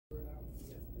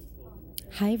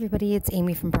Hi everybody, it's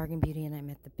Amy from Bargain Beauty and I'm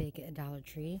at the big Dollar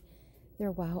Tree.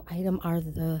 Their wow item are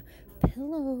the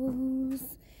pillows.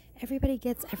 Everybody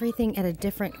gets everything at a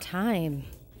different time.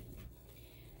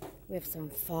 We have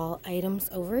some fall items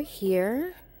over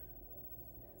here.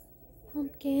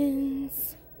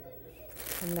 Pumpkins.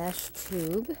 A mesh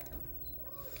tube.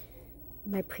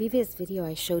 In my previous video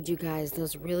I showed you guys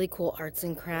those really cool arts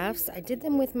and crafts. I did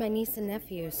them with my niece and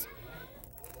nephews.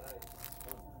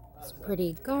 It's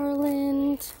pretty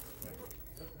garland.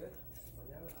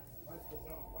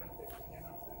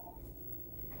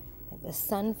 The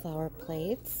sunflower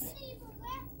plates.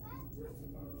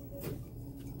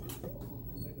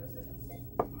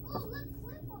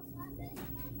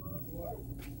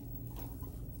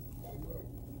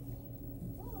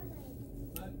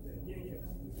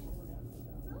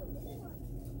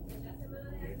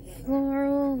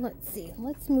 Floral. Let's see.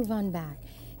 Let's move on back.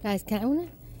 Guys, I want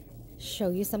to show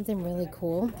you something really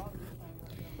cool.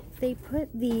 They put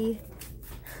the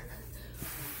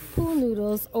pool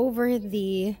noodles over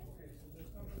the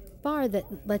bar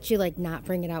that lets you like not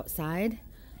bring it outside.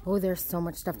 Oh, there's so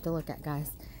much stuff to look at, guys.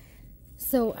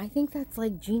 So I think that's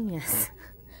like genius.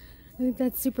 I think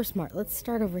that's super smart. Let's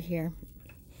start over here.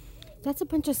 That's a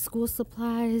bunch of school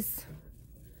supplies.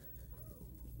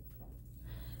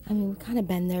 I mean, we've kind of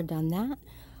been there, done that.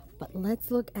 But let's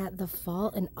look at the fall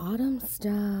and autumn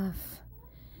stuff.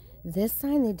 This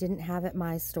sign they didn't have at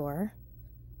my store.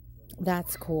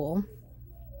 That's cool.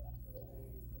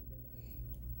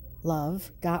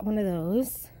 Love. Got one of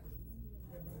those.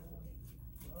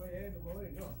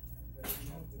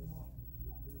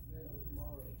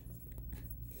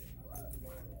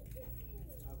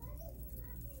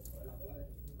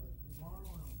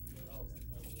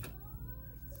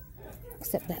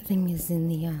 Except that thing is in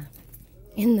the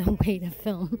way to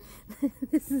film.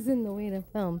 This is in the way to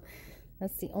film.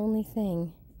 That's the only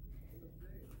thing.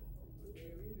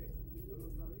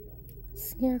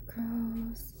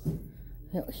 Scarecrows.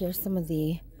 Here's some of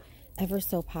the ever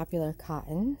so popular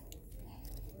cotton.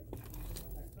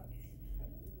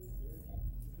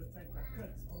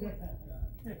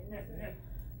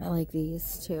 I like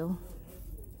these too.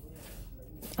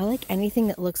 I like anything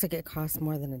that looks like it costs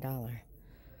more than $1.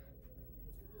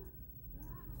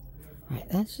 Alright,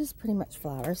 that's just pretty much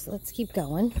flowers. So let's keep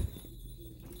going.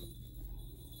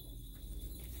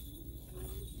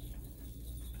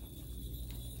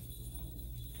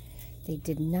 They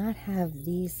did not have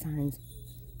these signs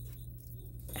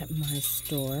at my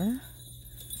store.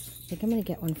 I think I'm going to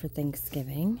get one for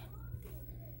Thanksgiving.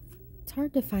 It's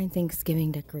hard to find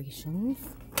Thanksgiving decorations.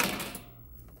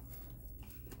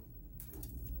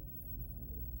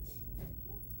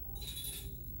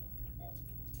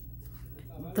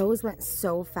 Those went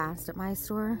so fast at my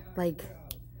store, like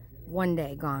one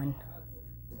day gone.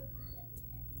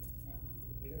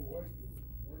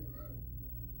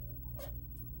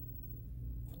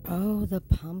 Oh, the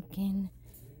pumpkin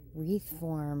wreath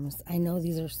forms. I know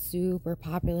these are super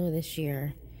popular this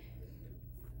year.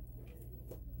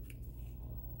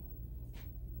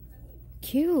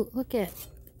 Cute. Look at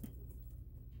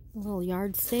little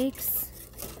yard stakes.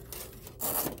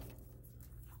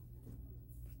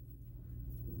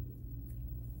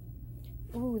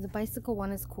 Oh, the bicycle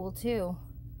one is cool too.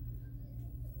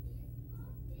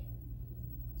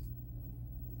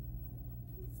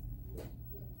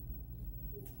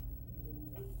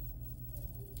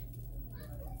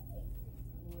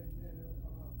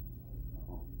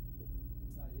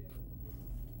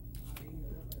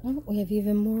 Oh, we have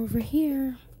even more over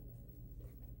here.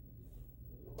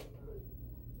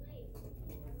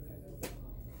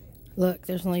 Look,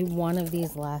 there's only one of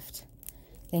these left.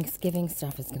 Thanksgiving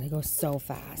stuff is going to go so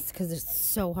fast because it's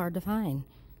so hard to find.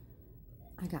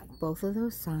 I got both of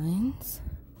those signs.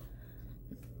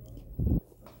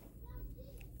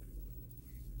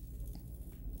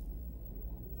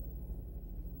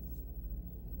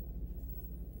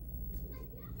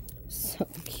 So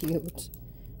cute.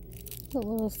 The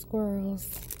little squirrels.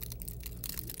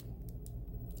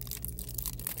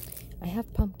 I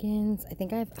have pumpkins. I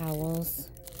think I have owls.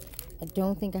 I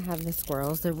don't think I have the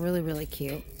squirrels. They're really, really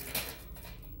cute.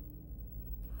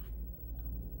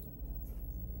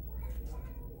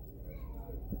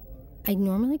 I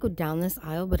normally go down this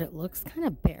aisle, but it looks kind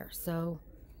of bare, so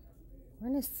we're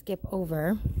going to skip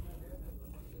over.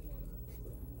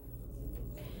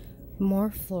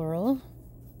 More floral.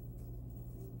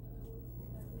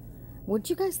 What'd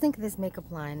you guys think of this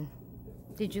makeup line?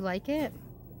 Did you like it?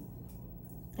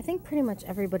 I think pretty much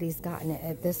everybody's gotten it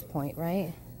at this point,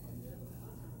 right?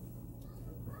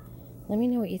 Let me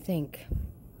know what you think.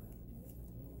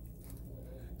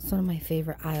 It's one of my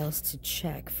favorite aisles to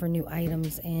check for new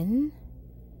items in.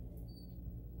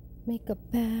 Makeup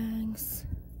bags.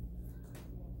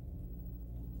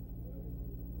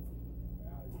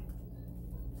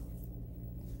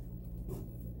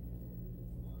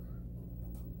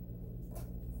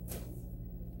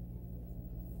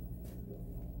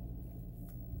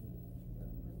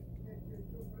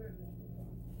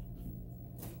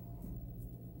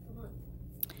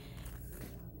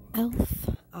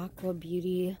 e.l.f. Aqua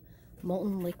Beauty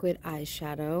Molten Liquid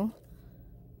Eyeshadow.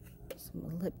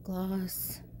 Some lip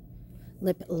gloss.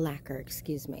 Lip lacquer,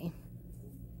 excuse me.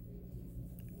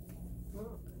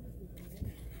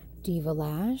 Diva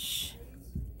Lash.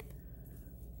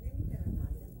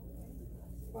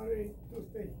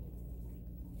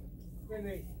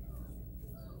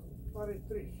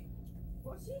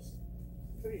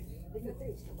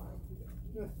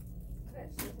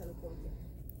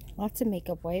 Lots of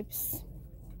makeup wipes.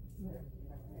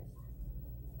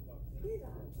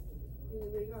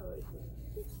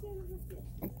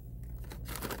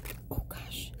 Oh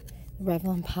gosh,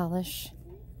 Revlon polish.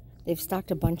 They've stocked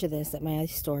a bunch of this at my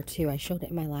store too. I showed it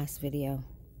in my last video.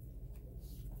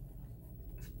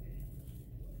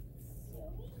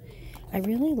 I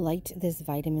really liked this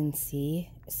vitamin C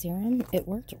serum. It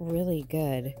worked really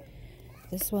good.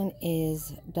 This one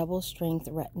is double strength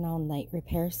retinol night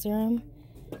repair serum.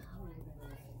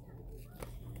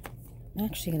 I'm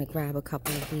actually going to grab a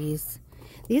couple of these.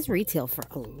 These retail for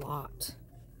a lot.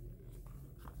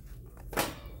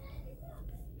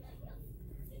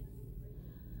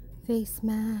 Face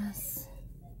mask.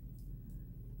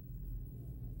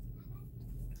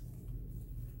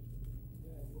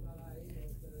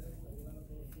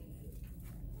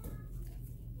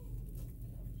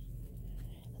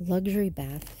 Luxury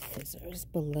bath fizzers.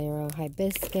 Bolero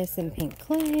hibiscus and pink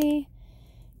clay.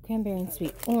 Cranberry and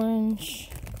sweet orange.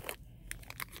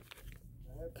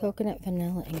 Coconut,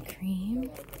 vanilla, and cream.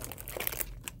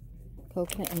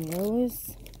 Coconut and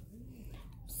rose.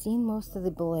 I've seen most of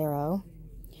the Bolero.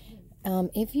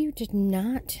 If you did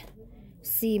not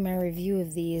see my review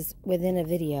of these within a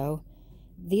video,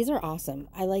 these are awesome.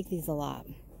 I like these a lot.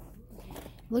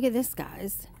 Look at this,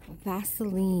 guys.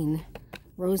 Vaseline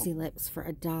Rosy Lips for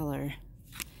 $1.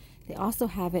 They also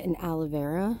have it in aloe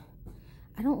vera.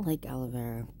 I don't like aloe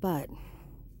vera, but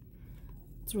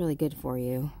it's really good for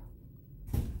you.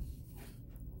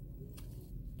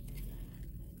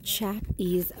 Chap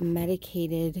Ease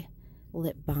Medicated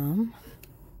Lip Balm.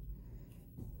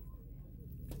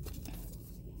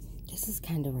 This is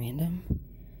kind of random.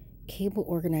 Cable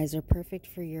organizer, perfect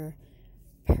for your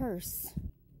purse.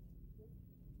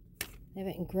 They have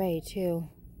it in gray too.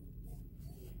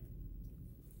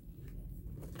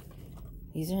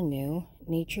 These are new.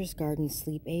 Nature's Garden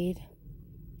Sleep Aid.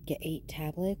 Get 8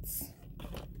 tablets.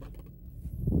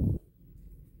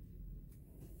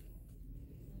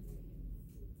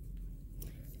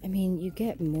 I mean, you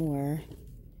get more.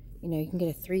 You know, you can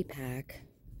get a 3-pack.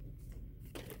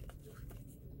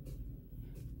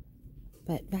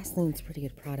 But Vaseline's a pretty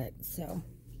good product, so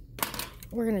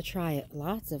we're going to try it.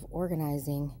 Lots of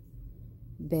organizing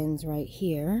bins right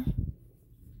here.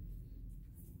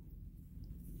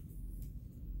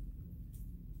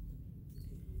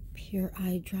 Pure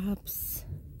eye drops.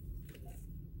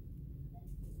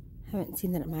 Haven't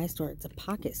seen that at my store. It's a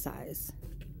pocket size.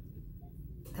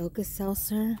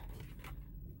 Alka-Seltzer.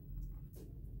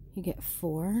 You get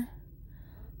 4.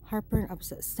 Heartburn,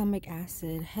 upset stomach,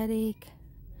 acid, headache.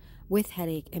 With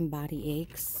headache and body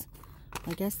aches.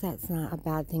 I guess that's not a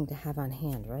bad thing to have on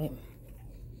hand, right?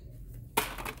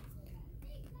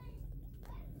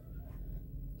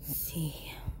 Let's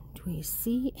see. Do we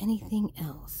see anything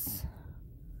else?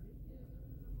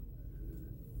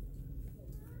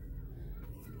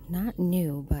 Not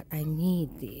new, but I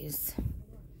need these.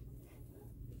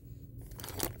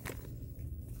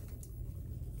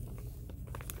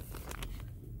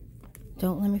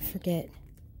 Don't let me forget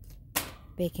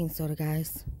baking soda,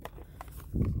 guys.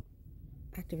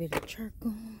 Activated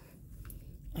charcoal.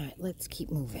 Alright, let's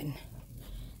keep moving.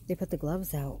 They put the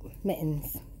gloves out.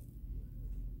 Mittens.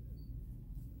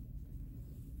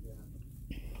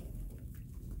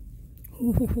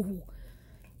 Ooh.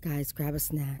 Guys, grab a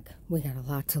snack. We got a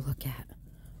lot to look at.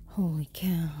 Holy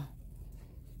cow.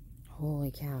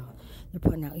 Holy cow. They're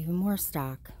putting out even more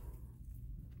stock.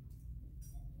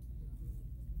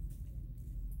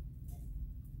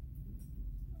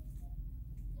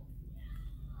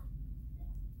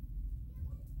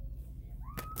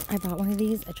 I bought one of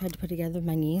these. I tried to put together with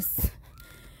my niece.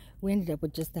 We ended up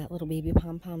with just that little baby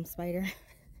pom-pom spider.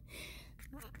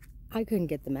 I couldn't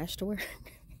get the mesh to work.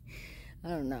 I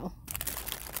don't know.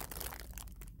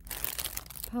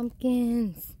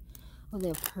 Pumpkins. Oh, they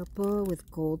have purple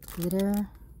with gold glitter.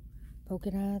 polka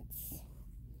dots.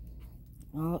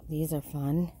 Oh, these are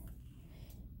fun.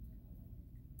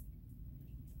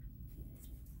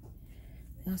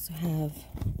 They also have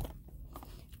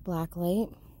black light.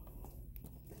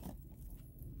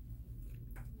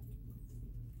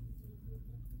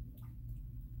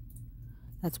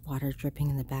 That's water dripping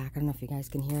in the back. I don't know if you guys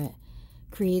can hear it.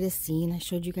 Create a scene. I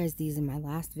showed you guys these in my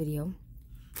last video.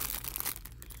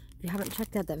 If you haven't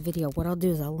checked out that video, what I'll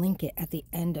do is I'll link it at the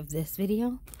end of this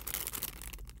video.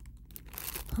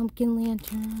 Pumpkin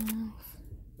lanterns.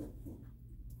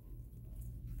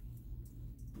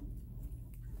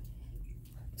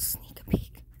 Sneak a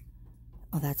peek.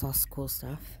 Oh, that's all school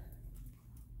stuff.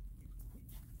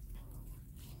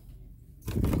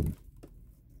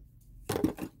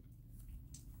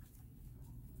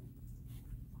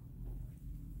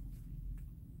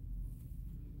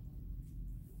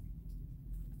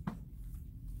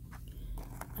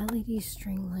 LED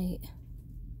string light.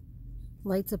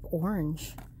 Lights up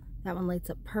orange. That one lights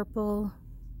up purple.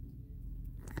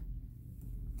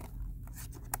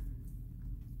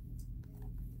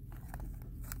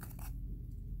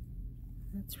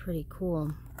 That's pretty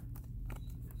cool.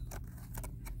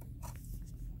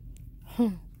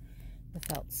 The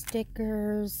felt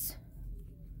stickers.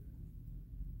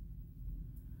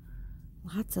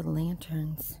 Lots of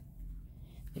lanterns.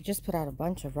 They just put out a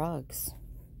bunch of rugs.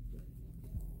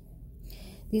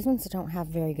 These ones don't have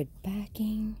very good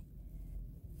backing.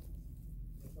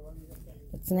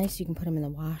 It's nice you can put them in the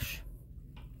wash.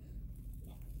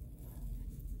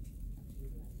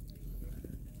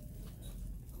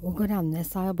 We'll go down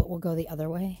this aisle, but we'll go the other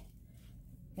way.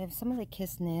 They have some of the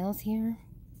Kiss nails here.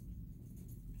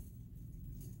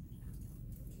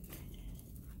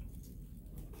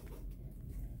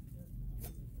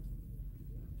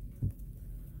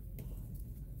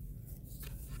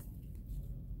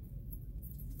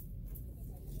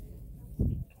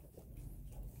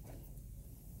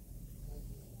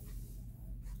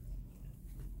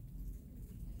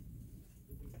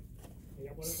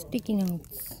 Sticky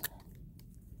notes.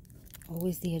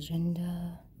 Always the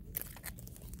agenda.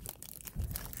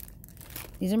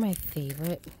 These are my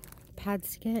favorite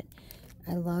pads to get.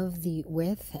 I love the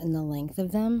width and the length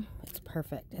of them. It's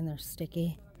perfect and they're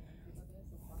sticky.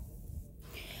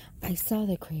 I saw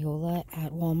the Crayola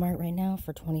at Walmart right now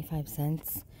for 25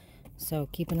 cents. So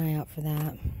keep an eye out for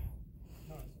that.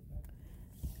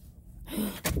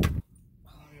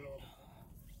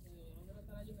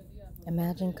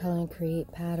 Imagine, color, and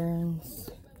create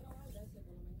patterns.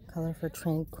 Color for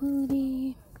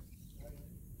tranquility.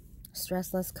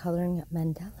 Stressless coloring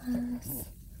mandalas.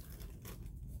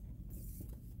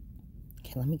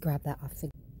 Okay, let me grab that off the...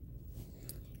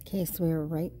 Okay, so we were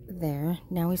right there.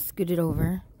 Now we scooted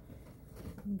over.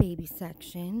 Baby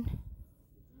section.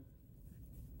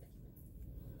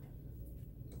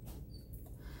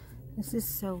 This is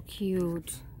so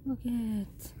cute. Look at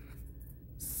it.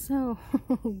 So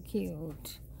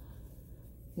cute.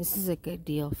 This is a good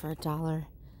deal for $1.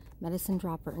 Medicine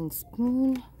dropper and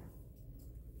spoon.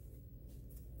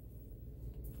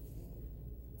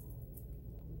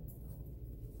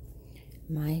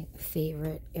 My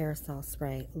favorite aerosol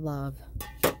spray. Love.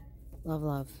 Love,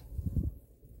 love.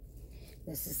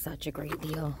 This is such a great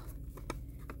deal.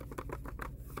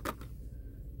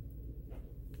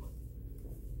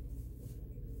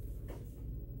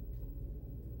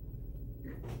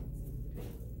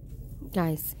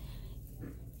 Guys,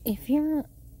 if you're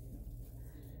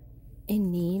in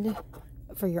need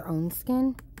for your own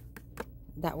skin,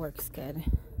 that works good.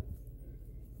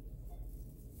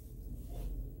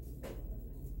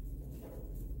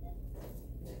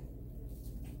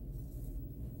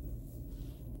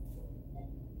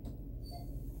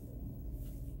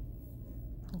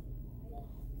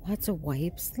 Lots of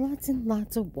wipes, lots and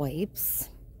lots of wipes.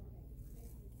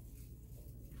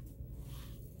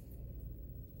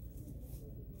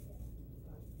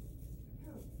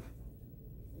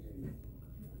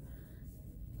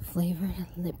 Flavored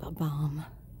lip balm.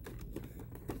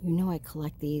 You know I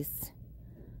collect these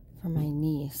for my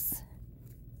niece.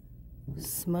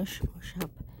 Smush, smush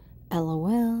up.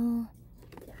 LOL.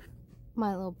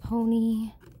 My Little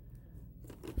Pony.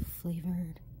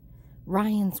 Flavored.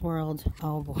 Ryan's World.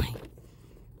 Oh boy.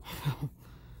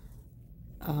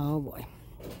 Oh boy.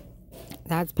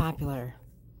 That's popular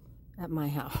at my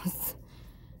house.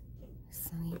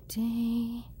 Sunny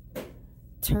Day.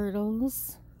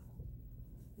 Turtles.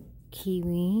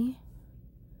 Kiwi.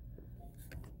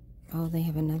 Oh, they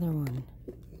have another one.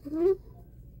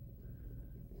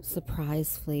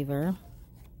 Surprise flavor.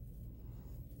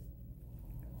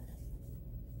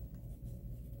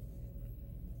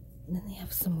 And then they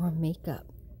have some more makeup.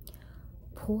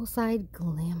 Poolside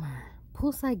Glamour.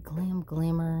 Poolside Glam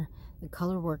Glamour. The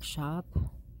Color Workshop.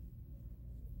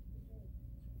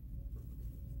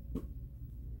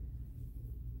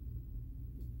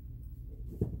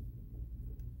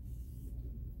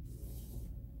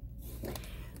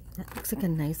 That looks like a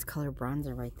nice color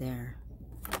bronzer right there.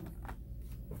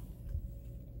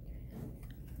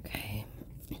 Okay.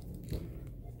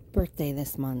 Birthday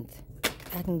this month.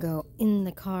 I can go in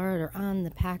the card or on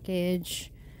the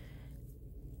package.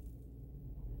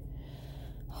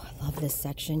 Oh, I love this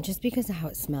section just because of how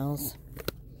it smells.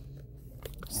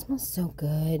 It smells so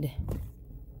good.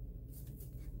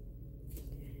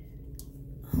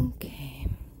 Okay.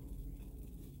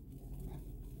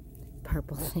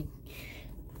 Purple thing.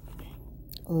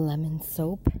 Lemon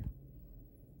soap.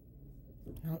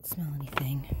 I don't smell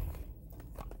anything.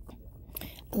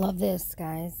 I love this,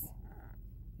 guys.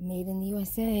 Made in the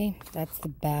USA. That's the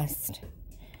best.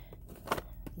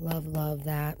 Love, love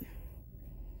that.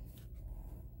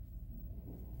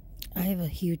 I have a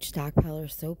huge stockpile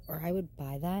of soap, or I would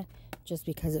buy that just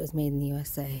because it was made in the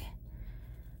USA.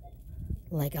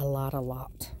 Like a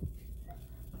lot.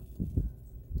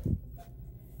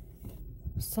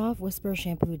 Soft Whisper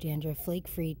Shampoo Dandruff Flake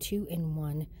Free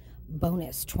 2-in-1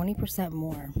 bonus 20%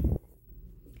 more.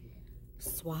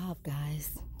 Suave,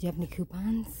 guys. Do you have any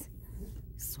coupons?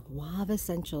 Suave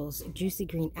Essentials Juicy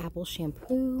Green Apple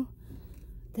Shampoo.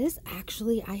 This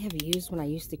actually I have used when I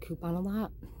used to coupon a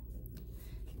lot.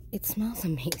 It smells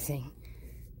amazing.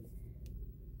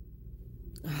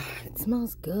 It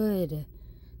smells good. It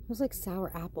smells like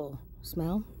sour apple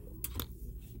smell.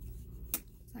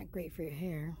 It's not great for your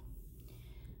hair.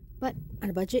 But on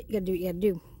a budget, you gotta do what you gotta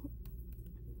do.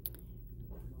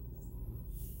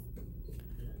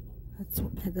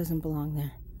 That doesn't belong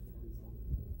there.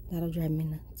 That'll drive me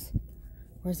nuts.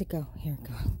 Where's it go? Here it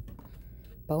goes.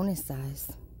 Bonus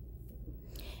size.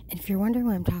 And if you're wondering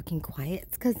why I'm talking quiet,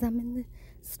 it's because I'm in the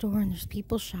store and there's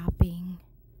people shopping.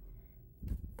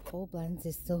 Whole blends.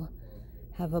 They still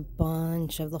have a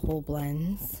bunch of the whole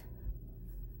blends.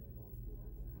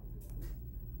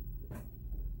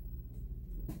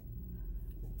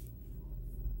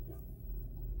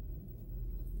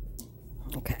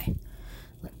 Okay,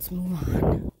 let's move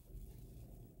on.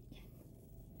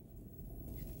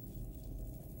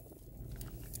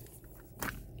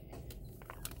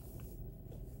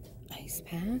 Ice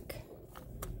pack.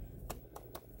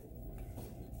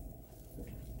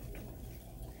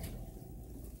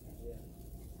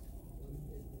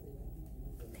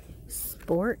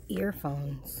 Sport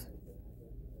earphones.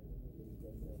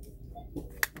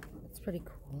 That's pretty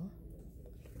cool.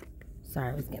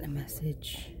 Sorry, I was getting a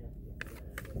message.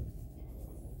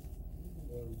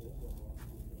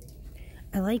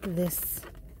 I like this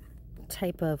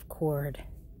type of cord.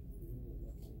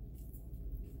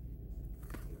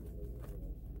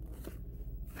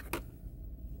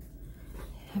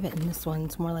 I have it in this one.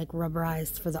 It's more like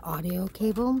rubberized for the audio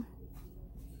cable.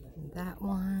 That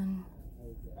one.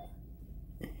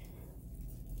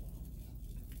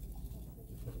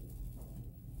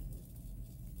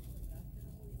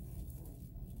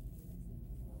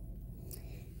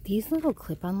 These little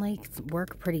clip-on lights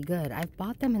work pretty good. I've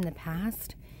bought them in the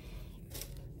past.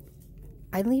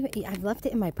 I've left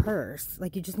it in my purse.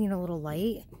 Like, you just need a little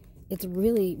light. It's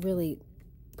really, really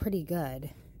pretty good.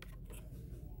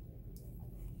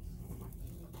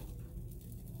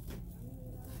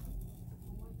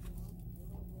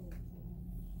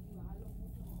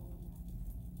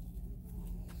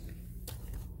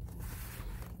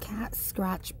 Cat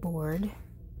scratch board.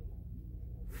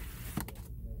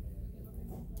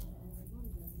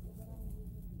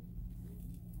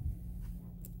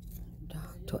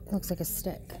 It looks like a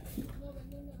stick.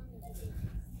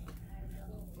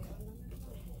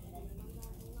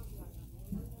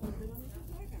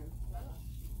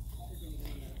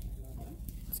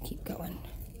 Let's keep going.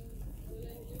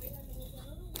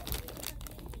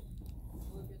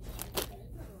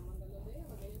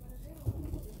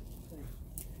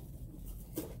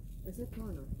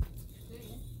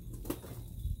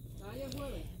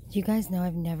 You guys know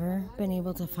I've never been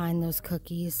able to find those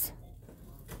cookies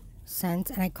since,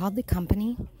 and I called the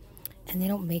company and they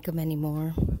don't make them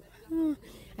anymore.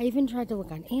 I even tried to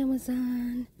look on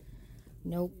Amazon.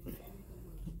 Nope.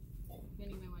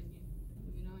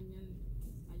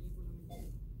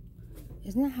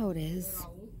 Isn't that how it is?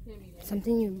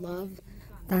 Something you love,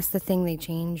 that's the thing they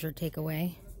change or take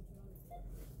away.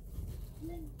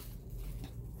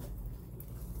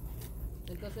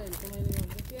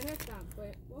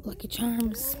 Lucky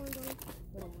Charms.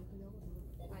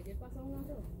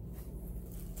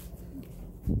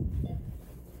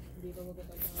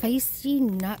 Feisty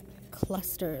Nut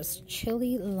Clusters,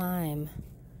 chili lime,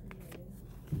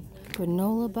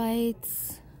 granola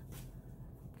bites,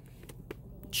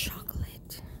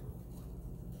 chocolate.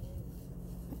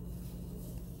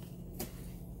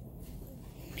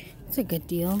 It's a good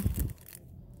deal.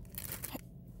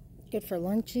 Good for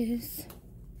lunches.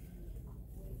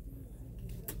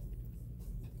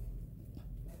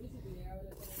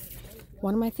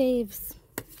 One of my faves.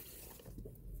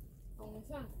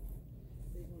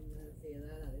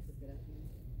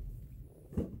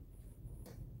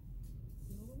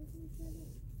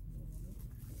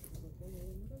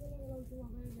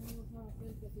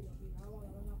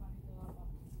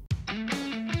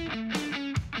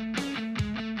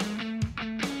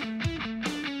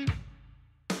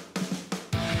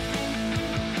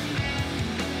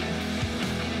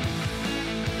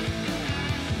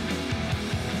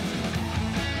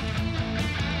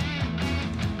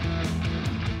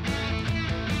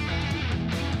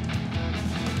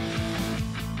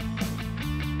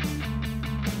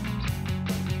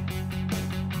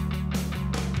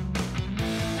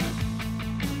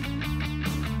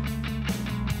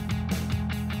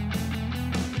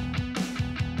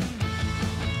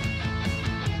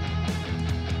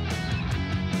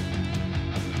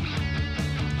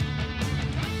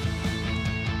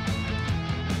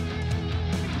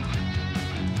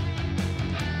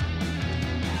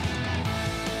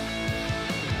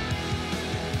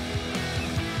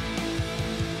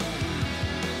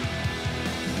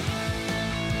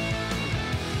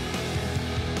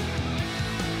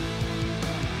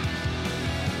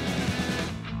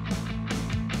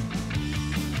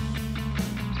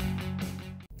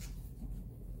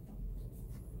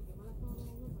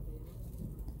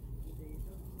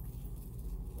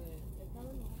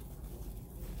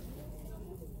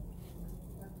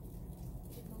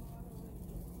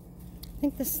 I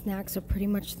think the snacks are pretty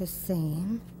much the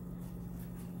same.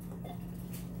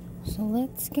 So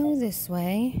let's go this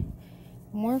way.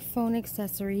 More phone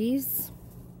accessories.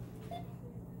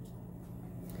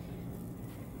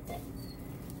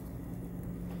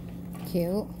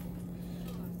 Cute.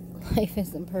 Life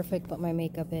isn't perfect, but my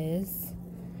makeup is.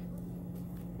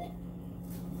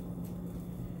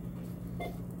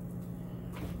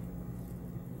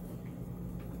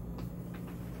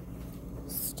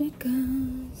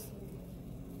 Stickers.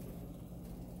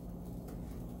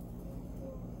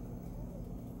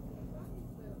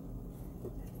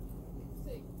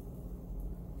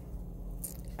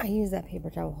 I use that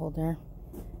paper towel holder.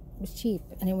 It was cheap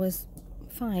and it was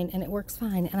fine and it works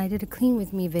fine. And I did a clean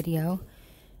with me video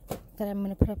that I'm going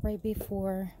to put up right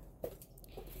before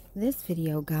this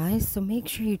video, guys. So make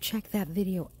sure you check that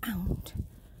video out.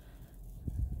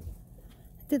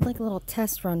 I did like a little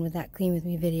test run with that clean with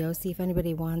me video. See if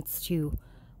anybody wants to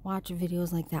watch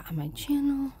videos like that on my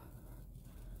channel.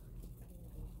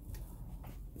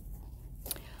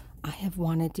 I have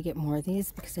wanted to get more of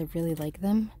these because I really like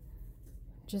them.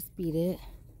 Just beat it.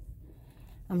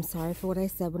 I'm sorry for what I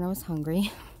said when I was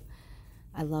hungry.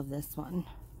 I love this one.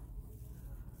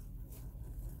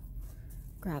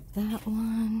 Grab that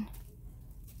one.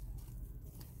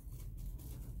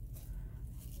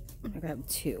 I'm gonna grab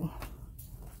two.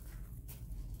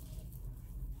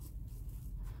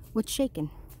 What's shaking?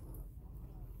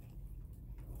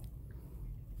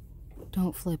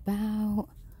 Don't flip out.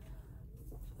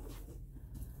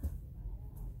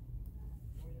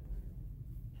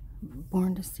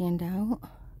 Born to stand out.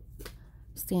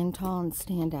 Stand tall and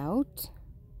stand out.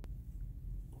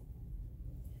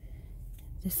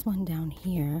 This one down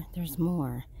here, there's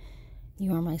more.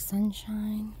 You Are My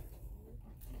Sunshine.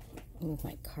 Move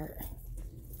my cart.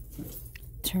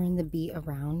 Turn the beat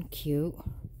around. Cute.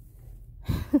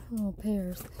 Little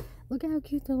pears. Look at how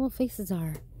cute their little faces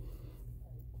are.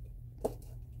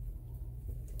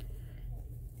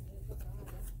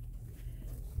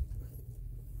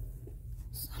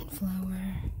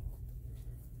 Sunflower.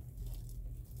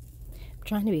 I'm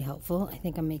trying to be helpful. I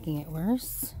think I'm making it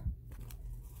worse.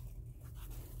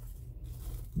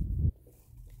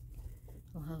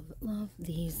 Love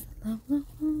these. Love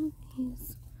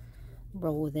these.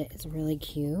 Roll with it. It's really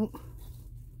cute.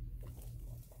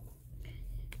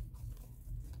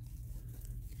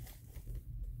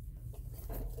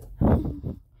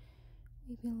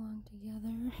 We belong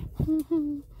together.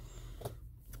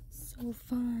 So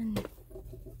fun.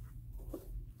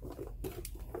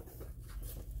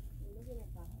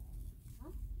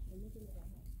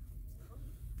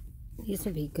 These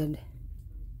would be good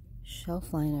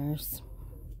shelf liners.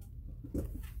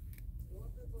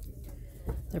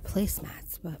 They're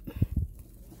placemats, but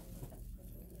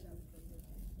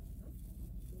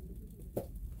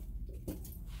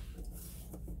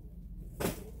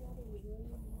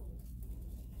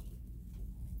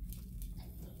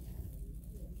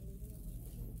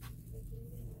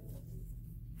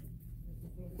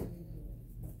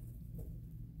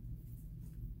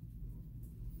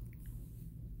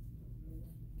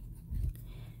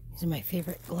These are my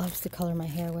favorite gloves to color my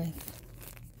hair with.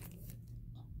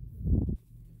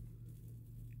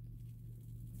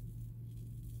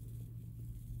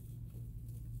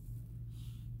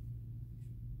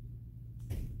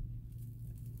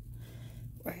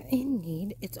 We're in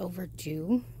need, it's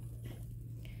overdue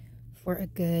for a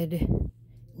good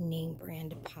name brand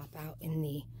to pop out in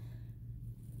the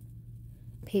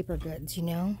paper goods, you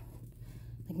know?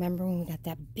 Like, remember when we got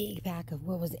that big pack of,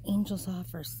 what was it, Angel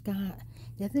Soft or Scott?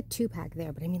 They have the 2-pack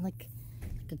there, but I mean like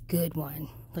a good one,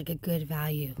 like a good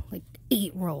value, like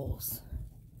 8 rolls.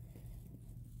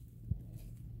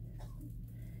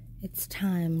 It's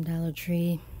time, Dollar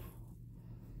Tree.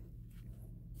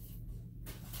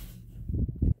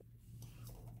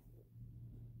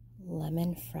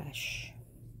 Lemon Fresh.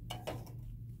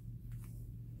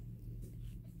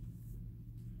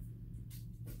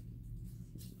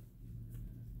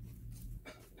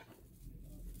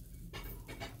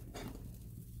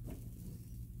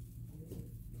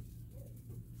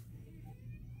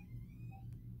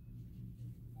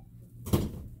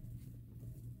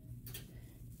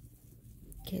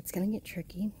 Okay, it's gonna get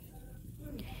tricky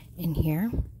in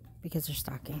here because they're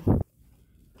stocking. So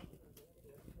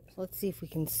let's see if we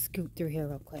can scoot through here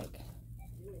real quick.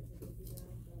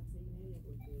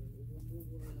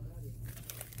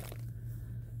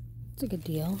 It's a good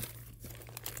deal.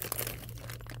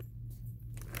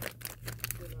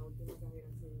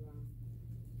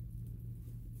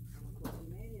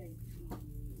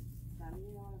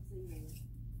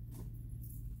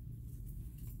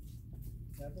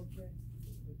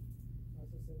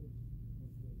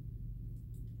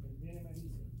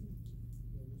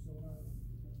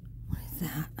 What is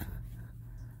that?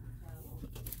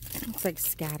 Looks like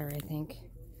scatter, I think.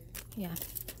 Yeah.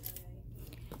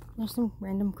 There's some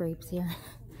random grapes here.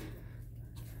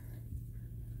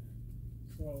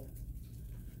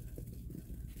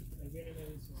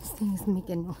 This thing is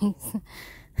making noise.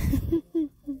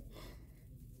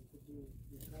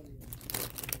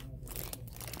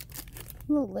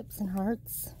 Little Lips and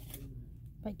Hearts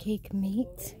by Cake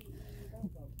Mate.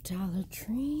 Dollar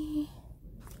Tree.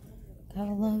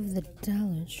 Gotta love the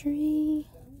Dollar Tree.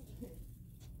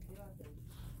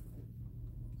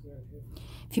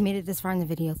 If you made it this far in the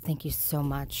video, thank you so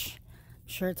much. I'm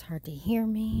sure it's hard to hear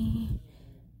me,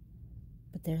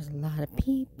 but there's a lot of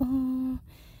people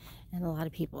and a lot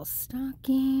of people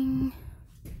stocking.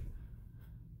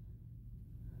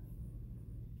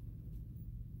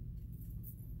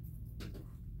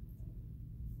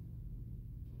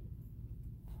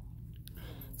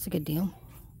 It's a good deal.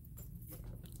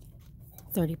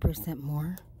 30%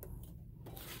 more.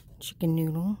 Chicken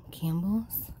noodle,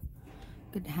 Campbell's.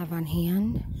 Good to have on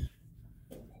hand.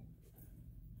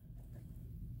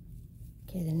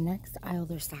 Okay, the next aisle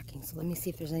they're stocking. So let me see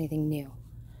if there's anything new.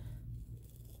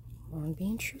 I don't want to be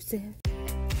intrusive.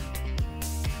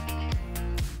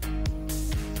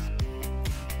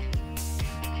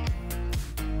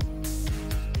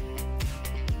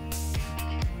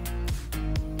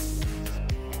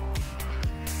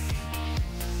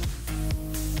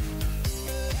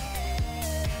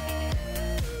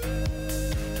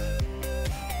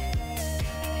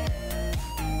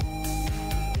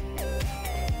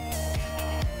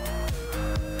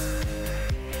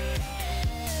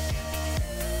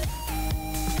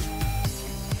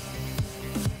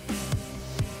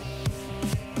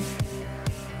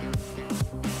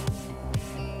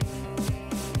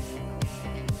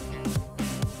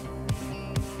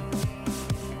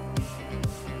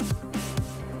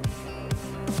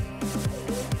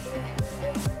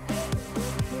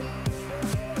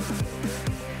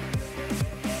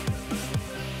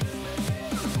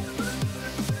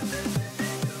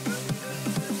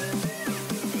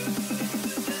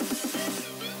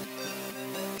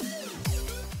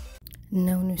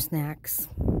 No new snacks.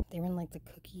 They were in like the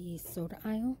cookie soda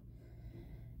aisle.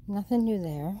 Nothing new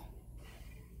there.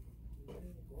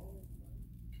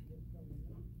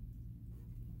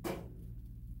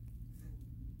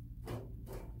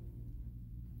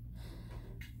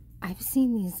 I've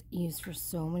seen these used for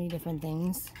so many different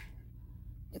things.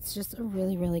 It's just a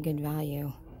really, really good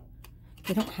value.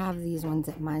 They don't have these ones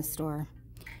at my store.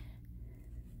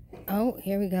 Oh,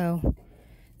 here we go.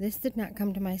 This did not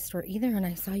come to my store either, and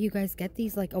I saw you guys get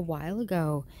these like a while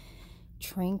ago.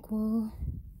 Tranquil.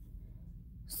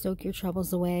 Soak your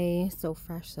troubles away. So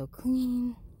fresh, so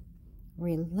clean.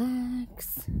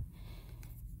 Relax.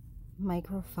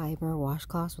 Microfiber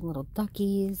washcloths with little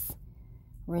duckies.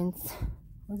 Rinse.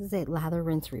 What does it say? Lather,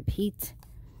 rinse, repeat.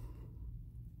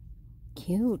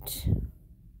 Cute.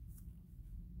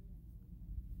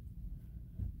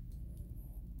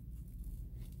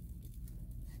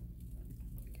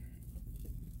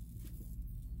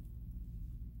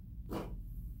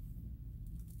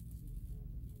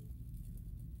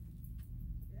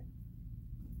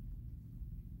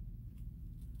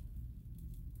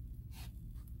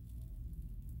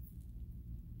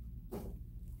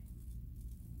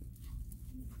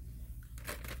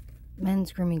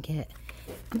 men's grooming kit.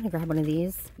 I'm gonna grab one of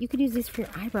these. You could use these for your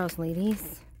eyebrows,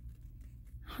 ladies.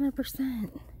 100%.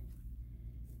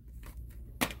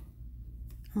 Oh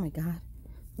my god.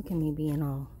 Look at me being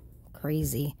all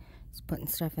crazy. Just putting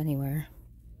stuff anywhere.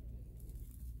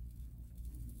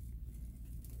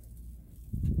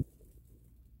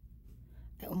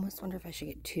 I almost wonder if I should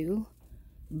get two.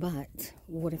 But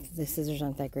what if the scissors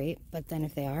aren't that great? But then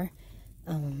if they are,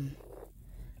 I'm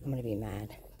gonna be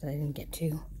mad that I didn't get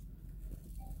two.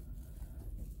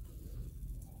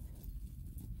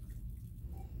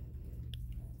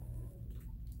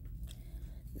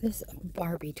 This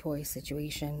Barbie toy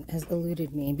situation has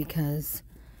eluded me because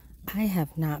I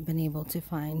have not been able to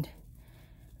find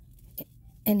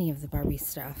any of the Barbie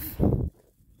stuff.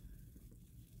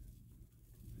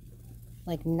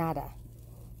 Like nada.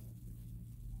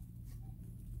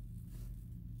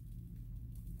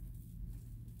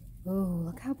 Ooh,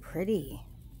 look how pretty.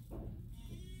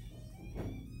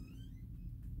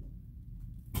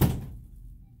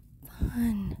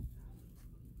 Fun.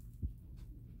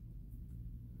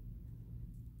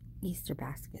 Easter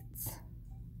baskets.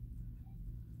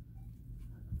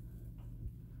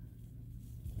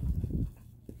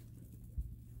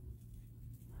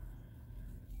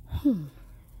 I'm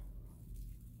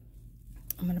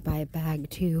going to buy a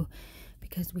bag too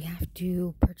because we have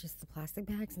to purchase the plastic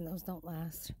bags and those don't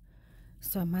last.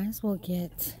 So I might as well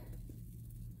get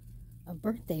a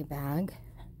birthday bag.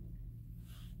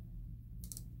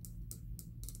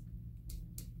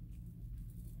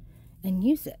 And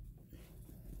use it.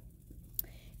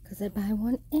 Because I buy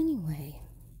one anyway.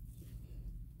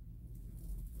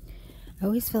 I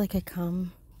always feel like I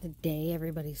come the day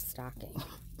everybody's stocking.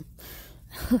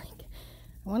 Like,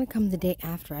 I want to come the day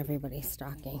after everybody's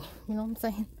stocking. You know what I'm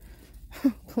saying?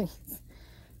 Please.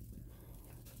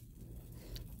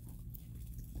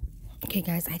 Okay,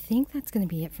 guys, I think that's going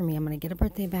to be it for me. I'm going to get a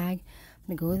birthday bag.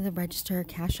 I'm going to go to the register,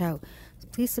 cash out. So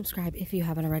please subscribe if you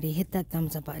haven't already. Hit that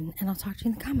thumbs up button, and I'll talk to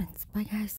you in the comments. Bye, guys.